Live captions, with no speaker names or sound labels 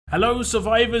Hello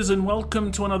survivors and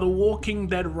welcome to another Walking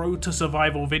Dead Road to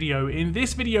Survival video. In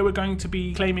this video we're going to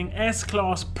be claiming S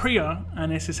Class Priya,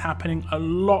 and this is happening a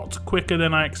lot quicker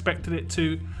than I expected it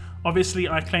to. Obviously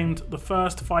I claimed the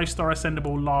first 5-star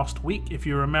ascendable last week. If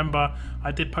you remember,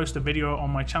 I did post a video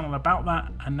on my channel about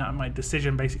that, and that my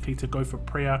decision basically to go for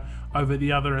Priya over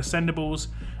the other ascendables.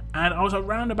 And I was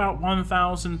around about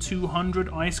 1,200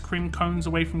 ice cream cones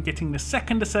away from getting the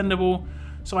second ascendable.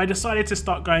 So I decided to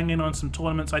start going in on some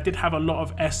tournaments. I did have a lot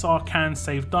of SR cans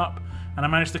saved up and I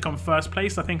managed to come first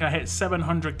place. I think I hit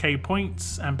 700k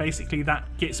points, and basically that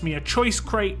gets me a choice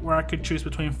crate where I could choose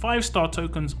between 5-star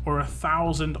tokens or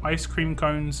 1,000 ice cream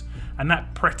cones, and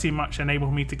that pretty much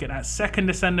enabled me to get that second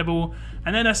ascendable.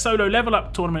 And then a solo level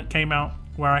up tournament came out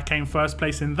where I came first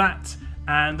place in that,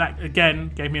 and that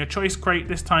again gave me a choice crate,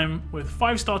 this time with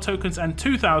 5-star tokens and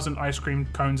 2,000 ice cream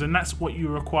cones, and that's what you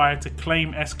require to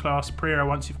claim S Class Priya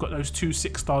once you've got those 2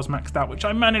 6-stars maxed out, which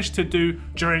I managed to do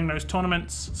during those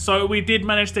tournaments. So we did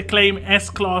manage to claim S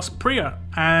Class Priya,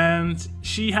 and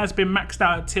she has been maxed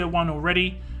out at tier 1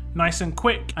 already, nice and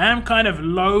quick. I am kind of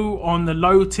low on the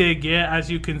low tier gear, as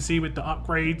you can see with the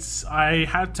upgrades. I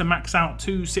had to max out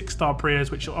 2 6-star Priyas,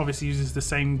 which obviously uses the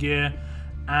same gear,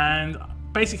 and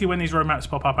basically when these roadmaps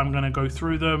pop up I'm going to go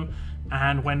through them,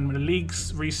 and when the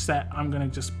leagues reset I'm going to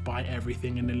just buy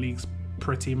everything in the leagues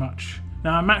pretty much.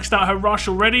 Now I maxed out her rush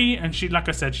already, and she, like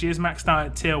I said, she is maxed out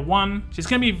at tier 1. She's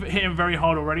going to be hitting very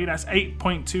hard already. That's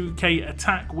 8.2k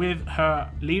attack with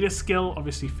her leader skill.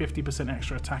 Obviously 50%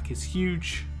 extra attack is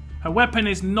huge. Her weapon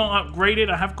is not upgraded.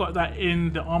 I have got that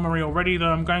in the armory already,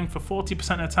 though. I'm going for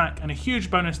 40% attack and a huge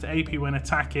bonus to AP when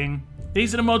attacking.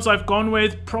 These are the mods I've gone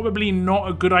with. Probably not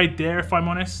a good idea if I'm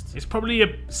honest. It's probably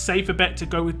a safer bet to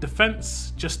go with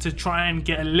defense, just to try and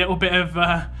get a little bit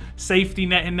of safety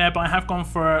net in there, but I have gone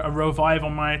for a revive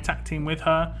on my attack team with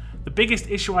her. The biggest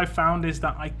issue I found is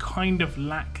that I kind of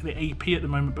lack the AP at the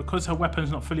moment because her weapon's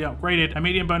not fully upgraded. A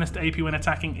medium bonus to AP when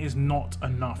attacking is not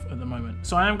enough at the moment.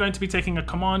 So I am going to be taking a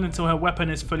command until her weapon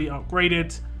is fully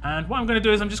upgraded. And what I'm going to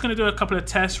do is I'm just going to do a couple of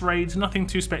test raids, nothing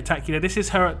too spectacular. This is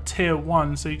her at tier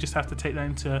 1, so you just have to take that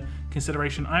into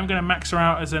consideration. I'm going to max her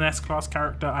out as an S-class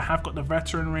character. I have got the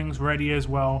veteran rings ready as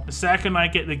well. The second I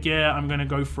get the gear, I'm going to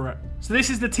go for it. So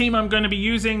this is the team I'm going to be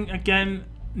using. Again,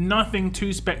 nothing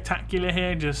too spectacular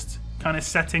here, just kind of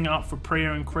setting up for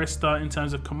Priya and Krista in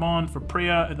terms of command for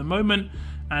Priya at the moment,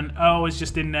 and Earl is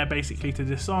just in there basically to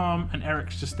disarm, and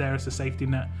Eric's just there as a safety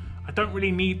net. I don't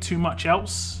really need too much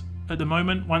else at the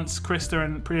moment. Once Krista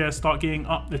and Priya start getting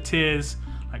up the tiers,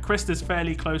 like Krista's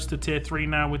fairly close to tier 3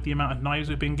 now with the amount of knives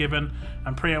we've been given,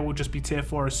 and Priya will just be tier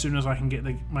 4 as soon as I can get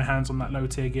my hands on that low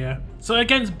tier gear. So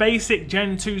against basic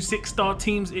Gen 2 6-star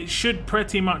teams, it should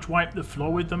pretty much wipe the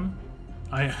floor with them.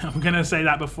 I'm going to say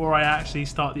that before I actually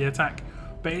start the attack,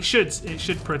 but it should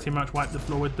pretty much wipe the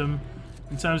floor with them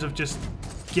in terms of just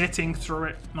getting through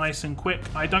it nice and quick.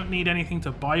 I don't need anything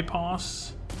to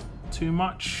bypass too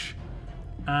much,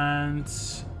 and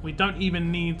we don't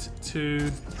even need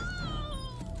to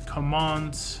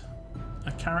command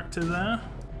a character there.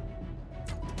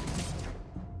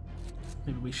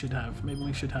 Maybe we should have.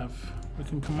 We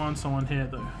can command someone here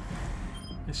though.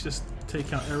 Let's just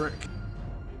take out Eric.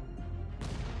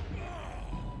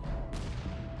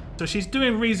 So she's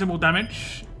doing reasonable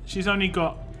damage. She's only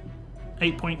got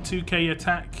 8.2k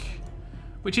attack,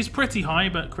 which is pretty high,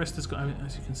 but Krista's got,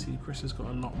 as you can see, Krista's got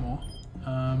a lot more.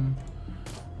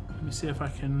 Let me see if I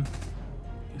can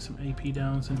get some AP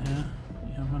downs in here.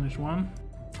 Yeah, I've managed one.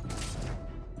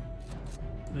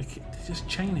 They're just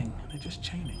chaining.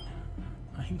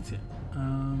 I hate it.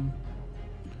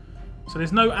 So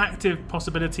there's no active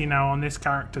possibility now on this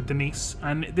character, Denise,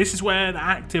 and this is where the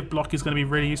active block is going to be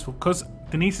really useful, because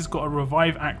Denise has got a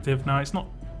revive active. Now it's not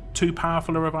too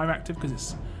powerful a revive active because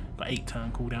it's got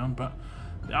 8-turn cooldown, but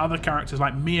the other characters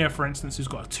like Mia, for instance, who's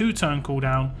got a 2-turn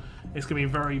cooldown, it's going to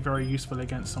be very, very useful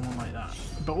against someone like that.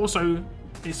 But also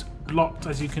it's blocked,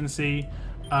 as you can see,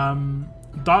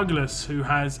 Douglas, who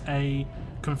has a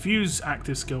confuse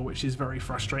active skill, which is very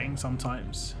frustrating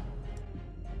sometimes.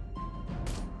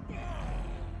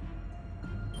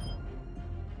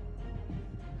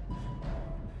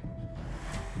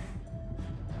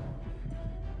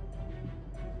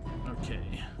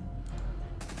 Okay,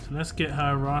 so let's get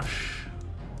her rush.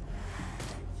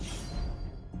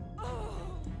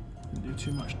 Didn't do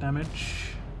too much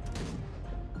damage.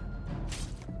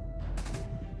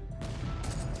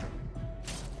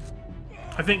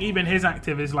 I think even his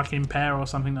active is like impair or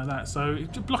something like that, so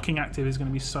blocking active is going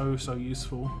to be so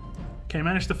useful. Okay,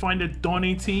 managed to find a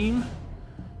Donnie team.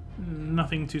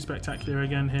 Nothing too spectacular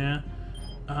again here.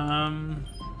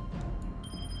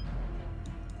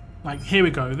 Like, here we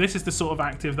go. This is the sort of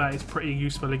active that is pretty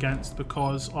useful against,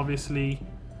 because obviously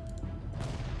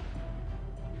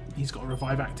he's got a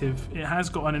revive active. It has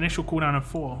got an initial cooldown of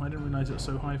 4. I didn't realize it was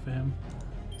so high for him,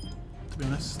 to be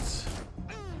honest.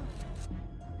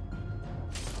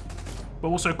 But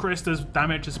also Krista's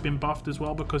damage has been buffed as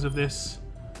well because of this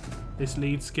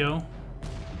lead skill.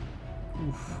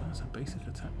 Oof, that's a basic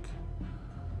attack.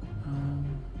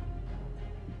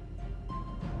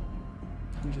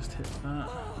 Let me just hit that.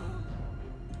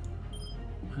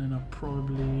 And I'll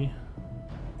probably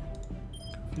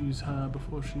confuse her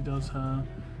before she does her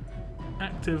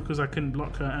active, because I couldn't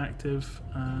block her active,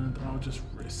 and I'll just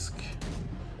risk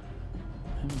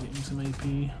him getting some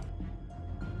AP.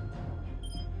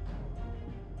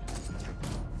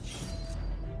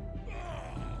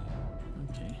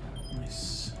 Okay,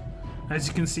 nice. As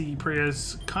you can see,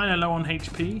 Priya's kind of low on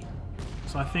HP,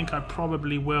 so I think I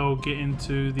probably will get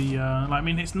into the... I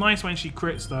mean, it's nice when she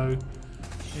crits, though.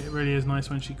 It really is nice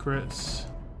when she crits.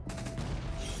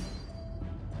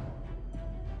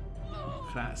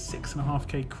 That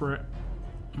 6.5k crit.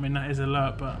 I mean, that is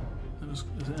alert, but it was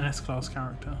an S class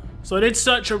character. So I did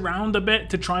search around a bit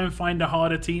to try and find a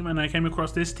harder team, and I came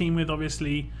across this team with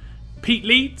obviously Pete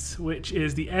leads, which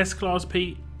is the S class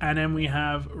Pete, and then we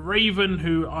have Raven,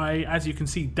 who as you can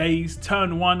see, dazed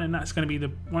turn 1, and that's going to be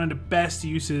one of the best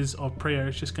uses of Priya.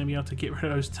 It's just going to be able to get rid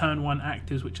of those turn 1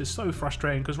 actives, which is so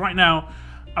frustrating, because right now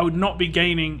I would not be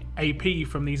gaining AP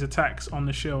from these attacks on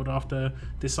the shield after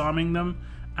disarming them,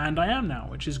 and I am now,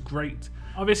 which is great.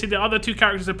 Obviously the other 2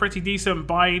 characters are pretty decent.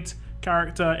 Bide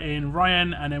character in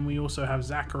Ryan, and then we also have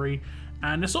Zachary.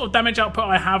 And the sort of damage output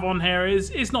I have on here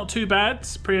is not too bad.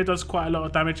 Priya does quite a lot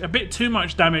of damage, a bit too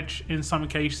much damage in some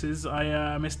cases.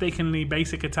 I mistakenly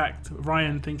basic attacked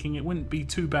Ryan thinking it wouldn't be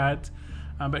too bad,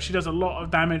 but she does a lot of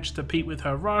damage to Pete with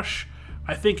her rush.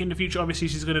 I think in the future, obviously,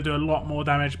 she's going to do a lot more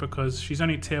damage because she's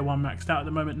only tier 1 maxed out at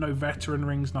the moment. No veteran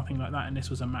rings, nothing like that. And this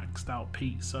was a maxed out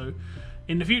Pete. So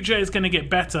in the future, it's going to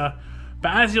get better.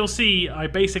 But as you'll see, I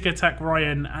basic attack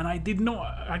Ryan, and I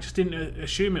just didn't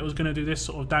assume it was going to do this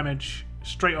sort of damage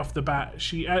straight off the bat.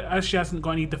 As she hasn't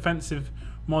got any defensive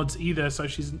mods either, so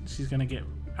she's going to get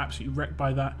absolutely wrecked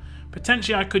by that.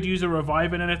 Potentially, I could use a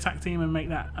revive in an attack team and make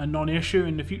that a non-issue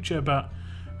in the future, but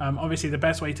obviously the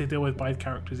best way to deal with Bide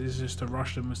characters is just to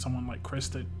rush them with someone like Chris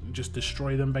to just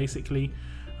destroy them, basically.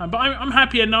 But I'm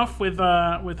happy enough with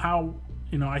how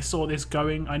I saw this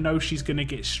going. I know she's going to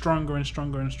get stronger and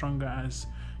stronger and stronger as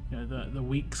the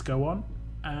weeks go on,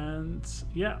 and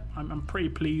yeah, I'm pretty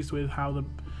pleased with how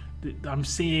I'm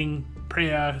seeing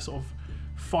Priya sort of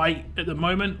fight at the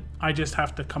moment. I just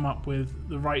have to come up with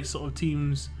the right sort of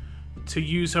teams to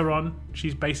use her on.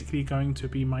 She's basically going to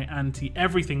be my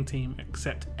anti-everything team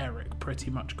except Eric pretty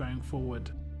much going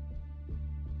forward.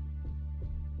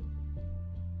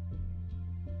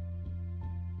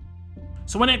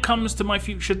 So when it comes to my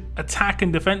future attack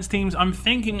and defense teams, I'm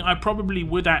thinking I probably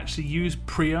would actually use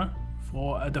Priya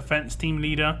for a defense team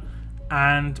leader.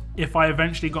 And if I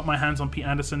eventually got my hands on Pete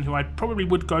Anderson, who I probably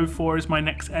would go for as my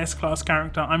next S-Class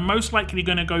character, I'm most likely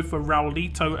going to go for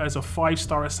Raulito as a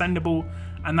 5-star ascendable,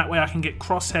 and that way I can get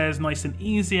crosshairs nice and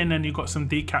easy, and then you've got some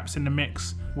decaps in the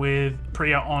mix with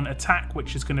Priya on attack,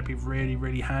 which is going to be really,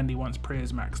 really handy once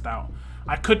Priya's maxed out.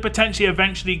 I could potentially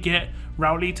eventually get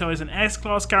Raulito as an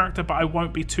S-Class character, but I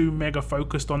won't be too mega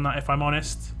focused on that if I'm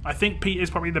honest. I think Pete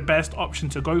is probably the best option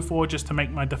to go for just to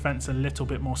make my defense a little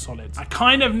bit more solid. I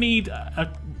kind of need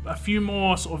a few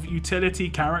more sort of utility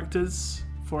characters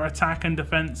for attack and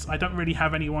defense. I don't really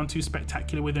have anyone too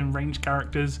spectacular within range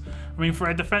characters. I mean, for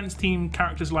a defense team,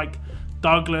 characters like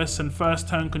Douglas and first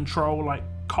turn control like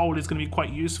Cole is going to be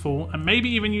quite useful, and maybe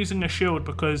even using a shield,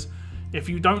 because if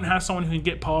you don't have someone who can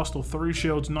get past or through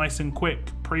shields nice and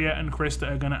quick, Priya and Krista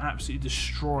are going to absolutely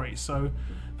destroy. So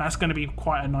that's going to be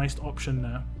quite a nice option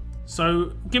there.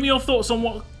 So give me your thoughts on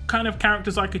what kind of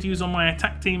characters I could use on my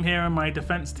attack team here and my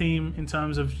defense team in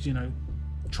terms of,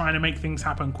 trying to make things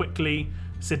happen quickly.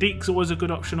 Sadiq's always a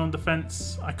good option on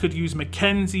defense. I could use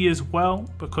Mackenzie as well,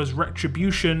 because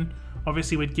Retribution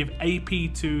obviously would give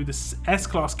AP to the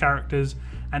S-Class characters,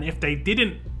 and if they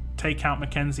didn't take out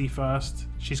Mackenzie first,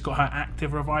 she's got her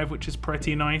active revive, which is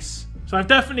pretty nice. So I've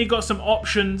definitely got some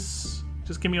options.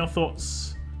 Just give me your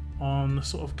thoughts on the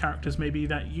sort of characters maybe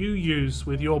that you use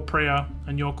with your Priya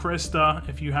and your Krista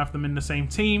if you have them in the same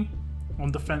team on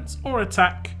defense or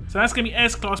attack. So that's going to be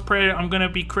S-Class Priya. I'm going to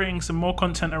be creating some more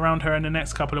content around her in the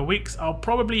next couple of weeks. I'll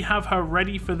probably have her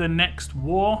ready for the next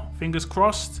war, fingers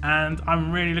crossed, and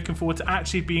I'm really looking forward to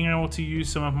actually being able to use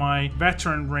some of my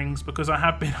veteran rings, because I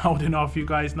have been holding off. You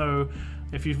guys know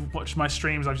If you've watched my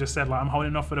streams, I've just said like I'm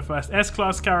holding off for the first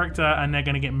S-Class character and they're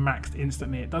going to get maxed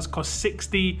instantly. It does cost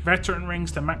 60 veteran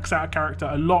rings to max out a character,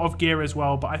 a lot of gear as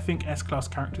well, but I think S-Class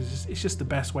characters, it's just the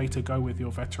best way to go with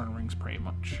your veteran rings pretty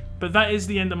much. But that is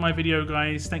the end of my video,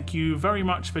 guys. Thank you very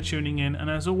much for tuning in, and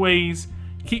as always,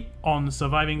 keep on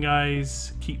surviving,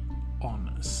 guys. Keep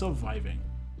on surviving.